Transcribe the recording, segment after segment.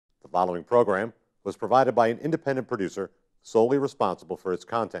following program was provided by an independent producer solely responsible for its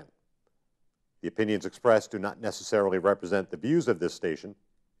content. The opinions expressed do not necessarily represent the views of this station,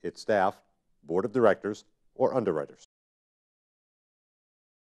 its staff, board of directors, or underwriters.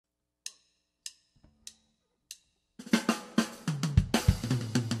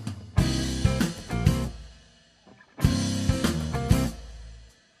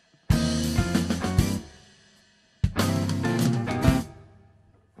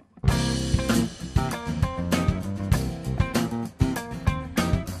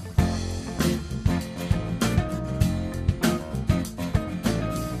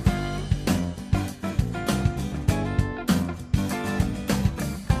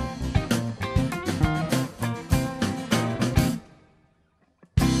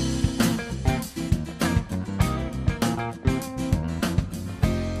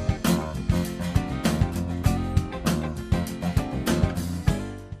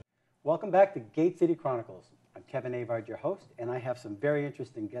 Welcome back to Gate City Chronicles. I'm Kevin Avard, your host, and I have some very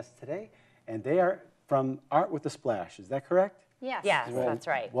interesting guests today, and they are from Art with a Splash. Is that correct? Yes. Yes, that's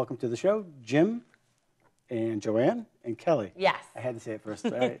right. Welcome to the show, Jim and Joanne and Kelly. Yes. I had to say it first.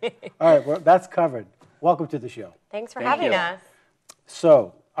 All right, all right, well, that's covered. Welcome to the show. Thanks for having us.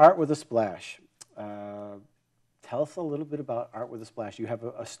 So, Art with a Splash. Tell us a little bit about Art with a Splash. You have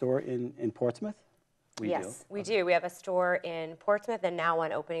a store in Portsmouth? Yes, we do. We have a store in Portsmouth and now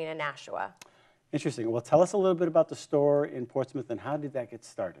one opening in Nashua. Interesting. Well, tell us a little bit about the store in Portsmouth and how did that get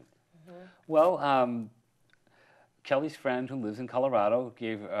started? Well, Kelly's friend who lives in Colorado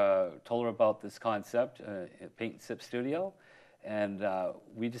told her about this concept, Paint and Sip Studio, and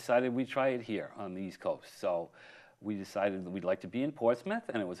we decided we'd try it here on the East Coast. So we decided that we'd like to be in Portsmouth,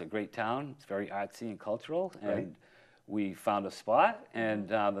 and it was a great town. It's very artsy and cultural, and we found a spot, and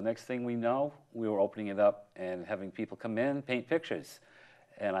the next thing we know, we were opening it up and having people come in, paint pictures.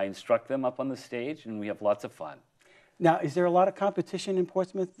 And I instruct them up on the stage, and we have lots of fun. Now, is there a lot of competition in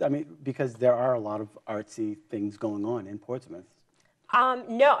Portsmouth? I mean, because there are a lot of artsy things going on in Portsmouth.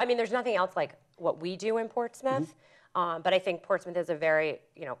 No, I mean, there's nothing else like what we do in Portsmouth, but I think Portsmouth is a very,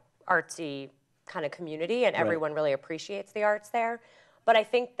 artsy kind of community, and everyone really appreciates the arts there. But I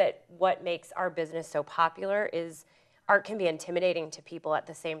think that what makes our business so popular is art can be intimidating to people at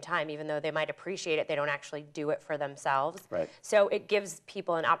the same time. Even though they might appreciate it, they don't actually do it for themselves. Right. So it gives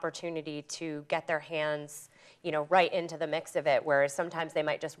people an opportunity to get their hands, right into the mix of it, whereas sometimes they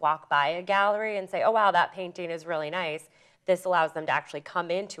might just walk by a gallery and say, oh, wow, that painting is really nice. This allows them to actually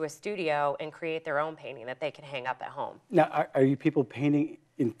come into a studio and create their own painting that they can hang up at home. Now, are you people painting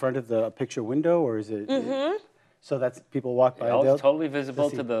in front of the picture window, or is it? So that's people walk by. It's totally visible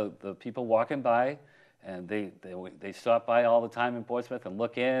to the people walking by. And they stop by all the time in Portsmouth and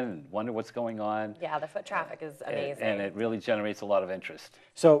look in and wonder what's going on. Yeah, the foot traffic is amazing. And it really generates a lot of interest.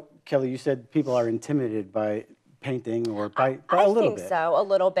 So, Kelly, you said people are intimidated by painting or by a little bit. I think so, a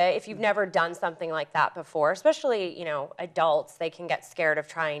little bit. If you've never done something like that before, especially, adults, they can get scared of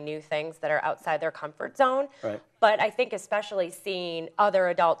trying new things that are outside their comfort zone. Right. But I think especially seeing other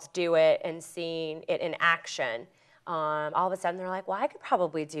adults do it and seeing it in action, all of a sudden they're like, well, I could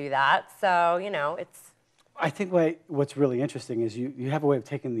probably do that. So, it's... I think what's really interesting is you have a way of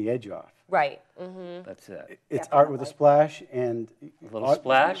taking the edge off. Right. That's it. It's art with a splash and a little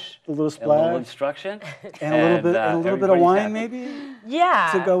splash, a little splash, and a little instruction, and a little bit of wine, maybe. Yeah.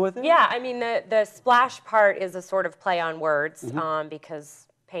 To go with it. Yeah. I mean, the splash part is a sort of play on words because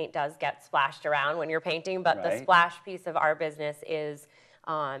paint does get splashed around when you're painting, but the splash piece of our business is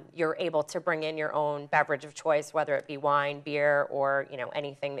you're able to bring in your own beverage of choice, whether it be wine, beer, or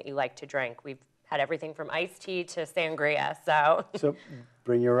anything that you like to drink. We've had everything from iced tea to sangria. So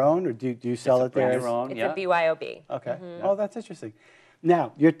bring your own, or do you sell it there? Bring your own, it's a BYOB. Okay. Oh, that's interesting.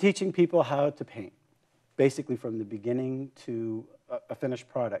 Now, you're teaching people how to paint, basically from the beginning to a finished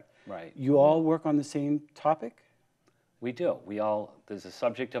product. Right. You all work on the same topic? We do. There's a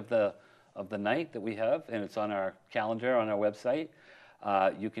subject of the night that we have, and it's on our calendar on our website.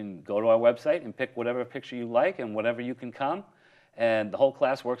 You can go to our website and pick whatever picture you like and whatever you can come. And the whole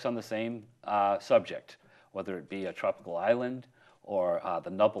class works on the same subject, whether it be a tropical island or the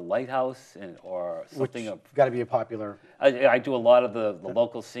Nubble Lighthouse or something. Which got to be a popular. I do a lot of the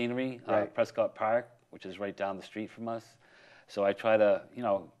local scenery, Prescott Park, which is right down the street from us. So I try to,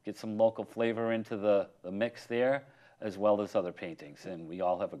 get some local flavor into the mix there, as well as other paintings, and we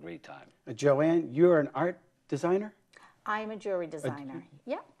all have a great time. Joanne, you're an art designer? I'm a jewelry designer.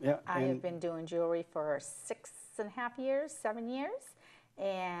 Yeah. I have been doing jewelry for 6.5 years, 7 years,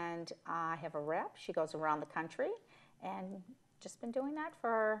 and I have a rep. She goes around the country, and just been doing that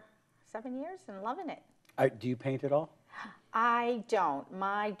for 7 years and loving it. Do you paint at all? I don't.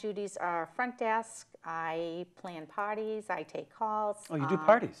 My duties are front desk. I plan parties. I take calls. Oh, you do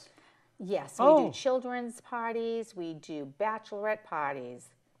parties? Yes, we do children's parties. We do bachelorette parties,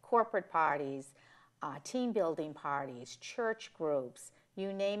 corporate parties, team building parties, church groups.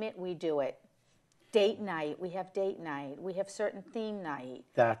 You name it, we do it. Date night. We have date night. We have certain theme night.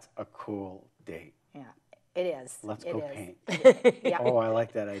 That's a cool date. Yeah. It is. Let's go paint. Yeah. Oh, I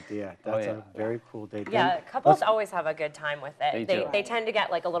like that idea. That's a very cool date. Yeah, couples always have a good time with it. They do. They tend to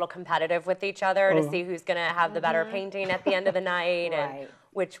get like a little competitive with each other to see who's going to have the better painting at the end of the night and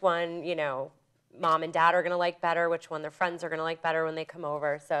which one, you know, mom and dad are going to like better, which one their friends are going to like better when they come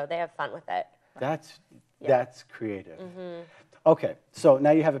over. So they have fun with it. That's creative. Okay, so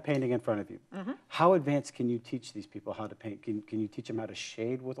now you have a painting in front of you. How advanced can you teach these people how to paint? Can you teach them how to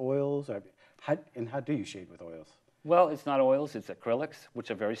shade with oils? Or how do you shade with oils? Well, it's not oils, it's acrylics, which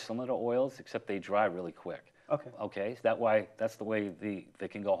are very similar to oils, except they dry really quick. Okay. Okay, so that's the way they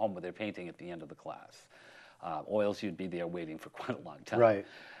can go home with their painting at the end of the class. Oils, you'd be there waiting for quite a long time. Right.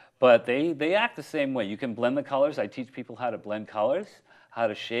 But they act the same way. You can blend the colors. I teach people how to blend colors, how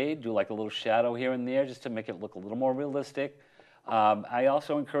to shade, do like a little shadow here and there just to make it look a little more realistic. I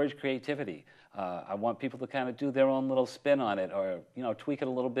also encourage creativity. I want people to kind of do their own little spin on it, or tweak it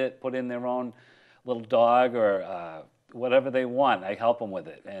a little bit, put in their own little dog or whatever they want. I help them with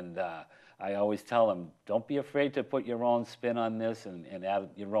it, and I always tell them, don't be afraid to put your own spin on this and add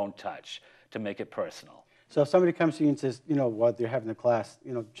your own touch to make it personal. So if somebody comes to you and says, while they're having the class,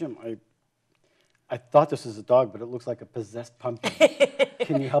 Jim, I thought this was a dog, but it looks like a possessed pumpkin.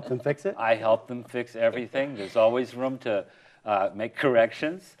 Can you help them fix it? I help them fix everything. There's always room to make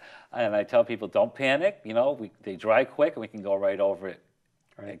corrections, and I tell people don't panic. They dry quick, and we can go right over it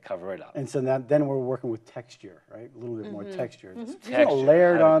and cover it up. And so then we're working with texture, right? A little bit more texture. Just Texture.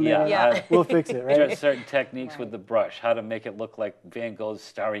 layered on there. Yeah. We'll fix it, right? There's certain techniques with the brush, how to make it look like Van Gogh's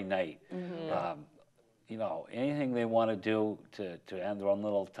Starry Night. Anything they want to do to add their own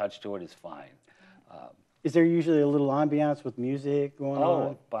little touch to it is fine. Is there usually a little ambiance with music going on?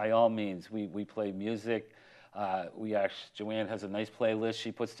 Oh, by all means, we play music. Joanne has a nice playlist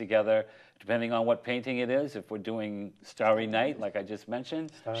she puts together, depending on what painting it is. If we're doing Starry Night, like I just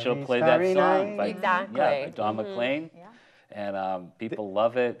mentioned, she'll play that song by Don McLean, and people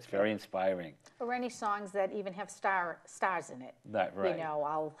love it. It's very inspiring. Or any songs that even have stars in it. That right.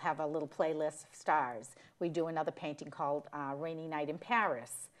 I'll have a little playlist of stars. We do another painting called Rainy Night in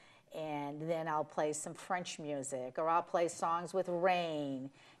Paris, and then I'll play some French music, or I'll play songs with rain.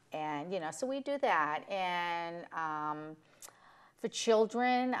 And, so we do that. And for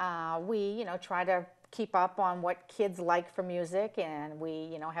children, we, try to keep up on what kids like for music, and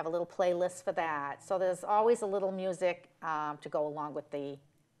we, have a little playlist for that. So there's always a little music to go along with the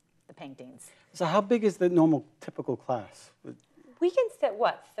paintings. So how big is the normal, typical class? We can sit,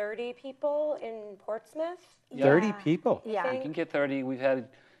 30 people in Portsmouth? 30 people? Yeah. We can get 30. We've had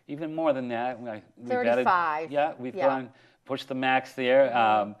even more than that. We've 35. We've gone push the max there.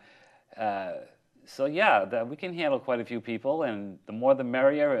 We can handle quite a few people, and the more the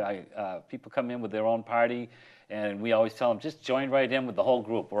merrier. People come in with their own party, and we always tell them, just join right in with the whole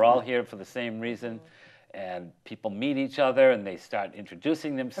group. We're all here for the same reason, and people meet each other, and they start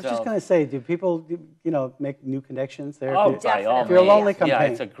introducing themselves. I was just going to say, do people, make new connections there? Oh, by all means. If you're lonely, come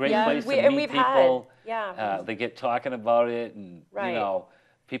paint. It's a great place to meet people. They get talking about it, and,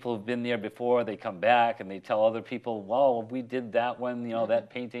 people who've been there before, they come back and they tell other people, well, we did that one, that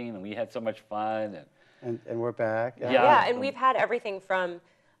painting, and we had so much fun. And we're back. Yeah, and we've had everything from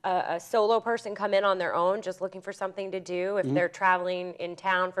a solo person come in on their own, just looking for something to do if they're traveling in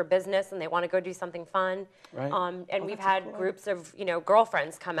town for business and they want to go do something fun. Right. And we've had groups of,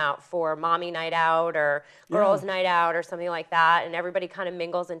 girlfriends come out for mommy night out or girls night out or something like that, and everybody kind of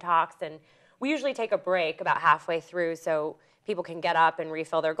mingles and talks. And we usually take a break about halfway through, so people can get up and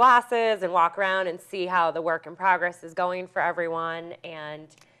refill their glasses and walk around and see how the work in progress is going for everyone. And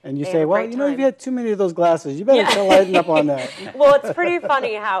you say, well, if you had too many of those glasses, you better lighten up on that. Well, it's pretty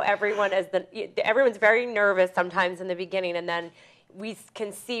funny how everyone's very nervous sometimes in the beginning, and then we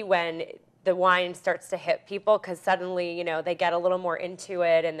can see when the wine starts to hit people, because suddenly, they get a little more into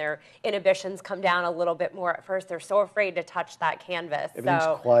it, and their inhibitions come down a little bit more at first. They're so afraid to touch that canvas.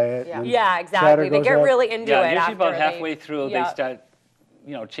 Everything's quiet. Yeah, exactly. They get really into it. Usually about halfway through, they start,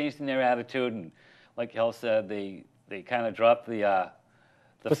 changing their attitude, and like Hel said, they kind of drop the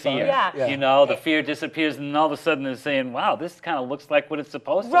fear. The fear disappears, and all of a sudden they're saying, wow, this kind of looks like what it's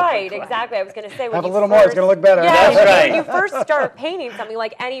supposed to look like. Right, exactly. I was going to say, have a little more, it's going to look better. Yeah, that's right. When you first start painting something,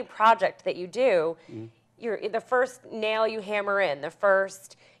 like any project that you do, the first nail you hammer in, the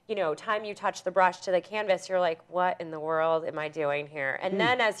first, time you touch the brush to the canvas, you're like, what in the world am I doing here? And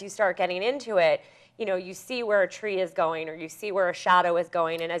then as you start getting into it, you see where a tree is going, or you see where a shadow is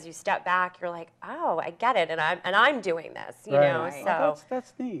going, and as you step back, you're like, oh, I get it, and I'm doing this, Right. So Oh,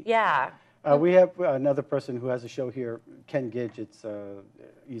 that's neat. yeah. We have another person who has a show here, Ken Gidget's.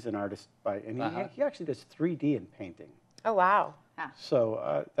 He's an artist, and he actually does 3D in painting. Oh wow.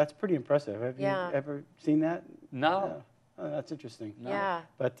 So that's pretty impressive. Have you ever seen that? No. Oh, that's interesting. No. Yeah.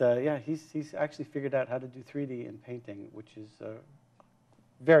 But he's actually figured out how to do 3D in painting, which is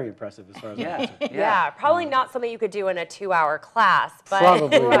very impressive as far as I'm concerned. Yeah, probably not something you could do in a 2-hour class, but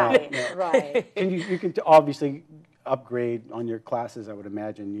Probably not. Right, Yeah. right. You can obviously upgrade on your classes, I would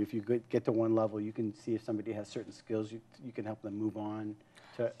imagine. If you get to one level, you can see if somebody has certain skills, you can help them move on.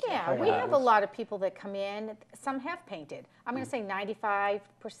 Yeah, higher we have a levels. lot of people that come in. Some have painted. I'm going to say 95%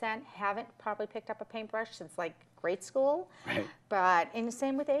 haven't probably picked up a paintbrush since like grade school. Right. But and the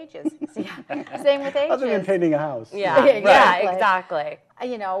same with ages. Same with ages. Other than painting a house. yeah, Exactly. exactly.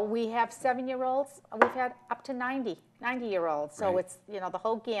 We have 7-year-olds. We've had up to 90-year-olds. So Right. it's the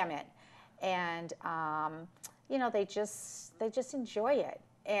whole gamut, and they just enjoy it.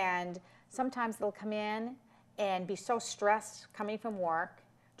 And sometimes they'll come in and be so stressed coming from work,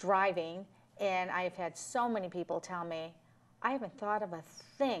 driving, and I've had so many people tell me, I haven't thought of a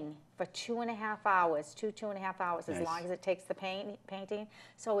thing for 2.5 hours, 2.5 hours, as Nice. long as it takes the painting.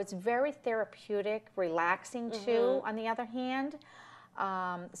 So it's very therapeutic, relaxing too, on the other hand.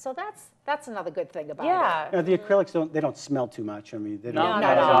 So that's another good thing about it. Now, the acrylics they don't smell too much. I mean, they No, don't not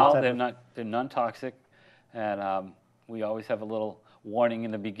at have all. type They're of- not. They're non-toxic, and we always have a little warning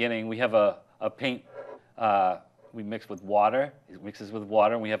in the beginning. We have a paint. We mix with water. It mixes with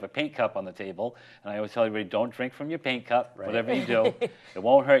water, and we have a paint cup on the table. And I always tell everybody, don't drink from your paint cup. Right. Whatever you do, it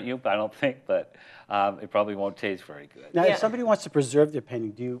won't hurt you. I don't think, but it probably won't taste very good. Now, if somebody wants to preserve their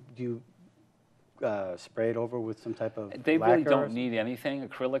painting, do you spray it over with some type of They lacquer really or don't something? need anything.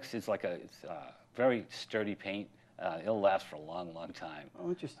 Acrylics is like it's very sturdy paint. It'll last for a long, long time. Oh,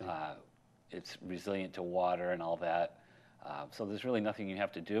 interesting. It's resilient to water and all that. So there's really nothing you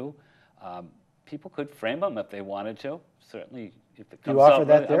have to do. People could frame them if they wanted to. Certainly, if it comes you offer out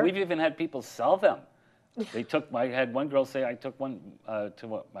that really- there? We've even had people sell them. They took. I had one girl say, "I took one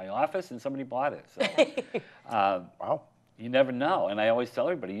to my office, and somebody bought it." So, Wow. you never know. And I always tell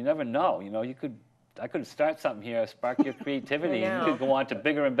everybody, you never know. I could start something here, spark your creativity, and you could go on to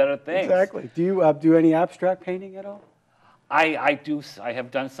bigger and better things. Exactly. Do you do any abstract painting at all? I do. I have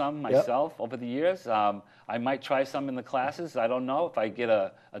done some myself over the years. I might try some in the classes. I don't know. If I get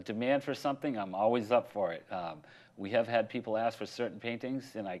a demand for something, I'm always up for it. We have had people ask for certain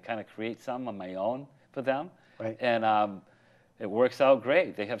paintings, and I kind of create some on my own for them. Right. And it works out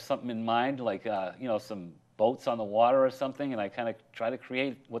great. They have something in mind, like some boats on the water or something, and I kind of try to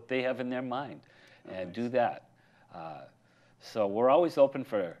create what they have in their mind and do that. So we're always open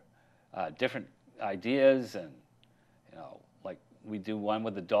for different ideas, and like we do one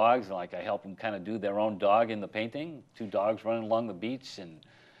with the dogs, and like I help them kind of do their own dog in the painting. 2 dogs running along the beach, and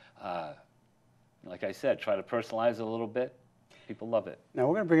like I said, try to personalize it a little bit. People love it. Now,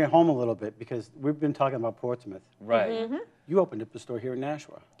 we're going to bring it home a little bit because we've been talking about Portsmouth. Right. You opened up the store here in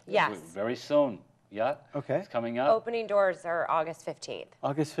Nashua. Yes. Very soon. Yeah. Okay. It's coming up. Opening doors are August 15th.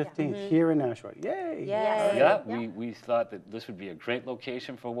 August 15th, here in Nashua. Yay! Yay. Yeah, we thought that this would be a great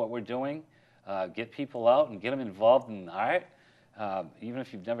location for what we're doing. Get people out and get them involved in art. Even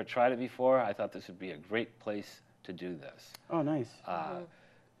if you've never tried it before, I thought this would be a great place to do this. Oh, nice.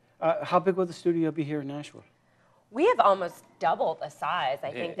 How big will the studio be here in Nashua? We have almost double the size,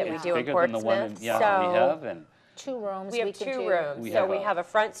 I think, that we It's do in bigger Portsmouth. than the one we so have, and 2 rooms. we have can 2 do. rooms. We So have we a- have a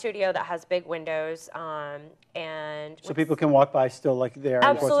front studio that has big windows, and So people can walk by still like there in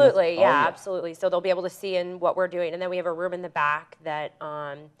Portsmouth? absolutely, Oh, yeah, yeah. absolutely. So they'll be able to see in what we're doing, and then we have a room in the back that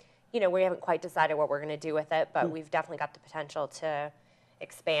we haven't quite decided what we're going to do with it, but we've definitely got the potential to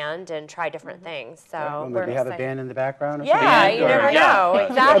expand and try different things. So Well, we're maybe have a excited. band in the background or Yeah, something? you or- never yeah. know. An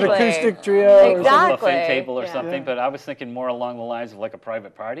Exactly. An acoustic trio or something? Exactly. buffet table or Yeah. something, but I was thinking more along the lines of like a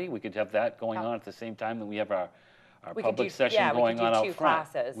private party. We could have that going on at the same time that we have our We could public do, session yeah, going we could on do out 2 front.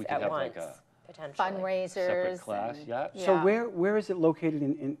 classes We could at have once, like a potentially. Fundraisers. separate class. and- Yeah. So Yeah. where is it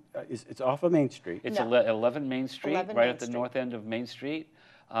located it's off of Main Street? It's No. 11 Main Street, 11 right Main at the Street. north end of Main Street,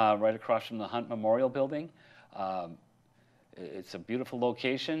 right across from the Hunt Memorial Building. It's a beautiful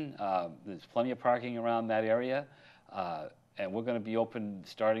location. There's plenty of parking around that area. And we're going to be open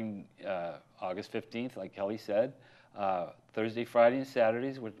starting August 15th, like Kelly said. Thursday, Friday, and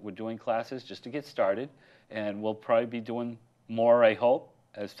Saturdays, we're doing classes just to get started. And we'll probably be doing more, I hope,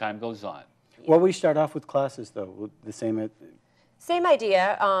 as time goes on. Well, we start off with classes, though, the same at Same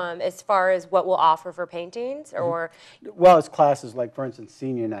idea as far as what we'll offer for paintings, or Well, it's classes like, for instance,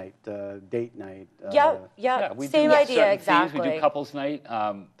 senior night, date night. yeah, we same do idea certain exactly. themes. We do couples night.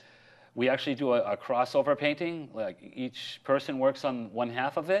 We actually do a crossover painting. Like each person works on one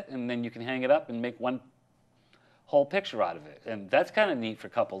half of it, and then you can hang it up and make one whole picture out of it. And that's kind of neat for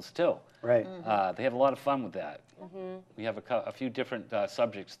couples too. Right. They have a lot of fun with that. We have a few different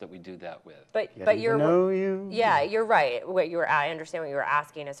subjects that we do that with. But Getting you're to know you. yeah, you're right. I understand what you were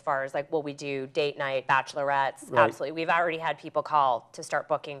asking as far as like, will we do date night, bachelorettes? Right. Absolutely. We've already had people call to start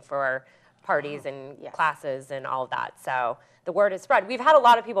booking for parties and Yes. classes and all of that. So the word has spread. We've had a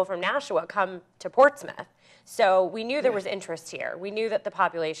lot of people from Nashua come to Portsmouth. So we knew there was interest here. We knew that the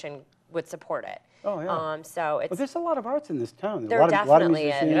population would support it. Oh, yeah. So it's Well, there's a lot of arts in this town. There a lot of definitely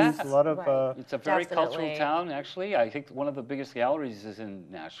is. musicians, Yes. a lot of. Right. It's a very cultural Definitely. town, actually. I think one of the biggest galleries is in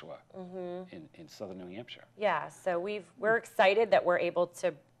Nashua, in southern New Hampshire. yeah. So we're excited that we're able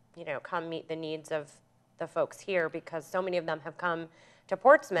to, come meet the needs of the folks here, because so many of them have come to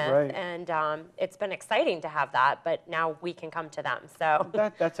Portsmouth, Right. and it's been exciting to have that. But now we can come to them. So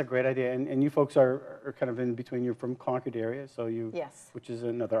That's a great idea. And you folks are kind of in between. You're from Concord area, so you. Yes. Which is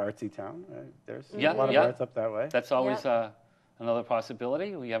another artsy town. There's Yeah, a lot of yeah. arts up that way. That's always another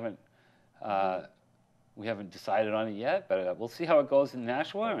possibility. We haven't decided on it yet, but we'll see how it goes in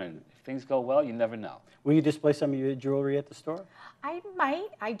Nashua. And if things go well, you never know. Will you display some of your jewelry at the store? I might.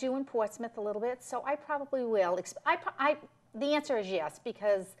 I do in Portsmouth a little bit, so I probably will. The answer is yes,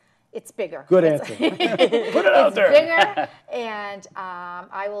 because it's bigger. Good It's- answer. Put it out there. Bigger, and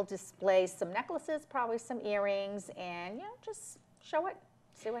I will display some necklaces, probably some earrings, and just show it,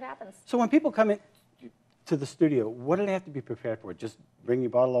 see what happens. So when people come in to the studio, what do they have to be prepared for? Just bring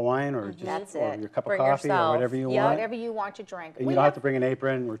your bottle of wine, or just That's or it. your cup Bring of coffee, yourself. or whatever you Yeah. want, Whatever you want to drink. and you don't have to bring an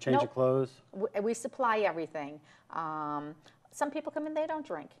apron or change your Nope. clothes. We supply everything. Some people come in, they don't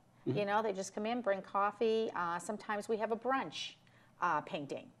drink. They just come in, bring coffee. Sometimes we have a brunch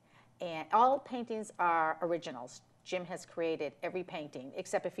painting. And all paintings are originals. Jim has created every painting,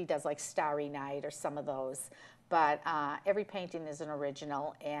 except if he does like Starry Night or some of those. But every painting is an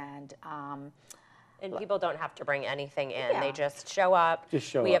original, and people don't have to bring anything in. Yeah. They just show up. Just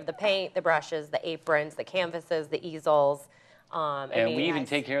show we up. have the paint, the brushes, the aprons, the canvases, the easels. And we even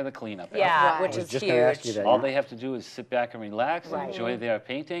take care of the cleanup. yeah, Right. which I was is just huge. gonna ask you that. All they have to do is sit back and relax, and Right. enjoy their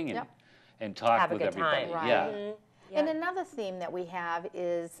painting, and, Yep. and talk Have a with good everybody. time. Right. Yeah. And another theme that we have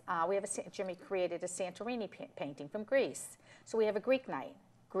is Jimmy created a Santorini painting from Greece. So we have a Greek night,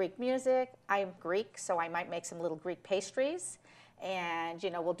 Greek music. I'm Greek, so I might make some little Greek pastries, and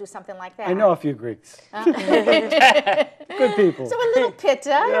we'll do something like that. I know a few Greeks. Good people. So a little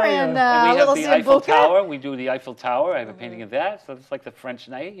pitta and And a we little have the Eiffel sambuca. Tower. We do the Eiffel Tower. I have a painting of that, so it's like the French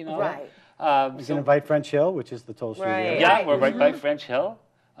night, Right. You can invite French Hill, which is the toll studio. Right. Yeah, Right. we're right by French Hill.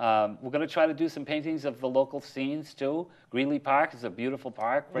 We're going to try to do some paintings of the local scenes too. Greeley Park is a beautiful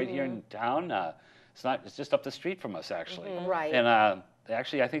park right here in town. It's just up the street from us, actually. Right. And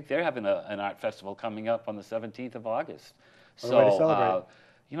actually, I think they're having an art festival coming up on the 17th of August. What a way to celebrate.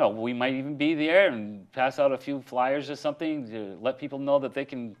 We might even be there and pass out a few flyers or something to let people know that they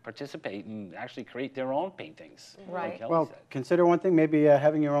can participate and actually create their own paintings. like Right. Kelly Well, said. consider one thing, maybe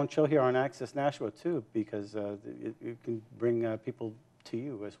having your own show here on Access Nashua too, because you can bring people to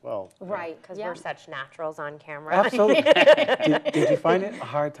you as well. Right. Because Yeah. we're such naturals on camera. Absolutely. did you find it a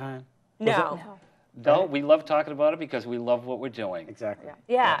hard time? No. No, we love talking about it because we love what we're doing. Exactly.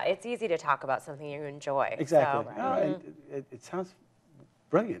 Yeah. Yeah, it's easy to talk about something you enjoy. Exactly. So, No, and it sounds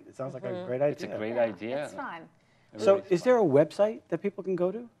brilliant. It sounds like a great idea. It's a great idea. It's fun. So, Everybody's is there a website that people can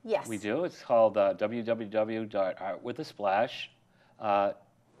go to? Yes. We do. It's called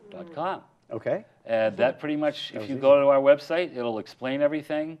www.artwithasplash.com. Okay. And that pretty much, was if you easy. go to our website, it'll explain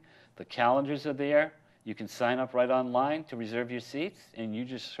everything. The calendars are there. You can sign up right online to reserve your seats, and you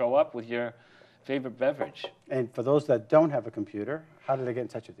just show up with your favorite beverage. And for those that don't have a computer, how do they get in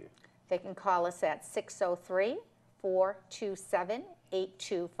touch with you? They can call us at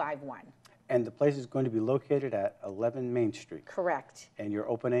 603-427-8251. And the place is going to be located at 11 Main Street. Correct. And you're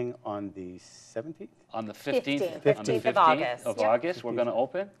opening on the 17th? On the 15th, on the 15th of August. of Yep. August, we're going to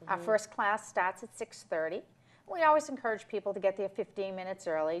open. Our first class starts at 6:30. We always encourage people to get there 15 minutes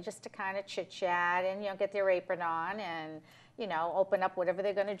early just to kind of chit-chat and, get their apron on and, open up whatever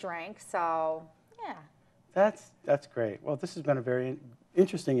they're going to drink. So, yeah. That's great. Well, this has been a very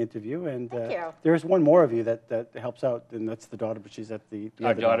interesting interview, and Thank you. there's one more of you that helps out, and that's the daughter, but she's at the Our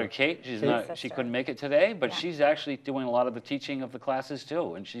other daughter Kate, she Sister. couldn't make it today, but Yeah. she's actually doing a lot of the teaching of the classes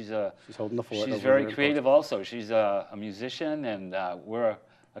too, and she's holding the fort. she's over very there in creative also. She's a musician, and we're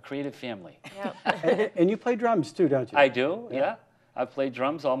a creative family. Yep. and you play drums too, don't you? I do, yeah. I've played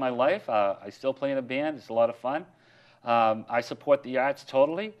drums all my life. I still play in a band. It's a lot of fun. I support the arts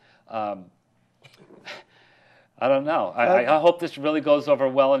totally. I don't know. I hope this really goes over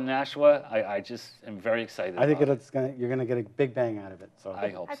well in Nashua. I just am very excited. I think about you're going to get a big bang out of it. So I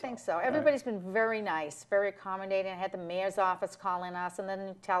hope I so. think so. Everybody's been very nice, very accommodating. I had the mayor's office calling us, and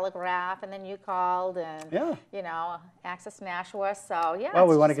then Telegraph, and then you called, and Yeah. you know, Access Nashua. So yeah. Well,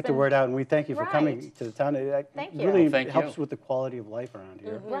 we it's want to just get the been- word out, and we thank you for coming Right. to the town. It Thank you. really Thank helps you. with the quality of life around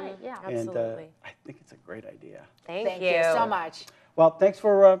here. Right. Yeah. And Absolutely. I think it's a great idea. Thank you so much. Well, thanks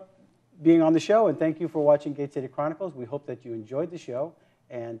for being on the show, and thank you for watching Gate City Chronicles. We hope that you enjoyed the show,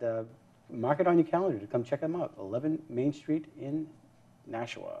 and mark it on your calendar to come check them out, 11 Main Street in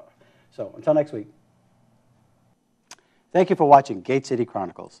Nashua. So until next week. Thank you for watching Gate City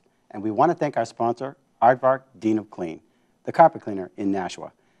Chronicles, and we want to thank our sponsor, Avard Dean of Clean, the carpet cleaner in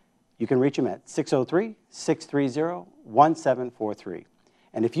Nashua. You can reach him at 603-630-1743.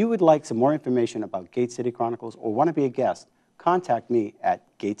 And if you would like some more information about Gate City Chronicles or want to be a guest, contact me at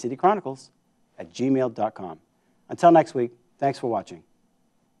gatecitychronicles@gmail.com. Until next week, thanks for watching.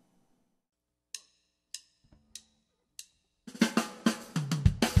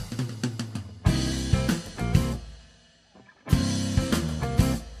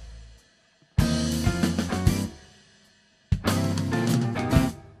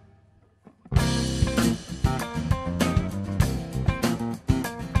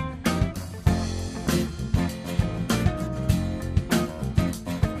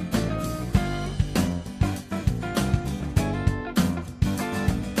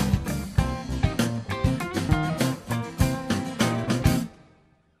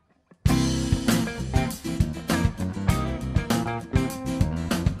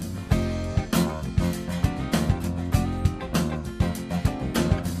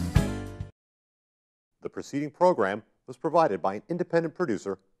 The preceding program was provided by an independent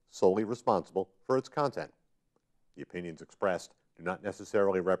producer solely responsible for its content. The opinions expressed do not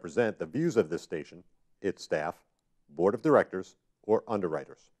necessarily represent the views of this station, its staff, board of directors, or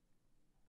underwriters.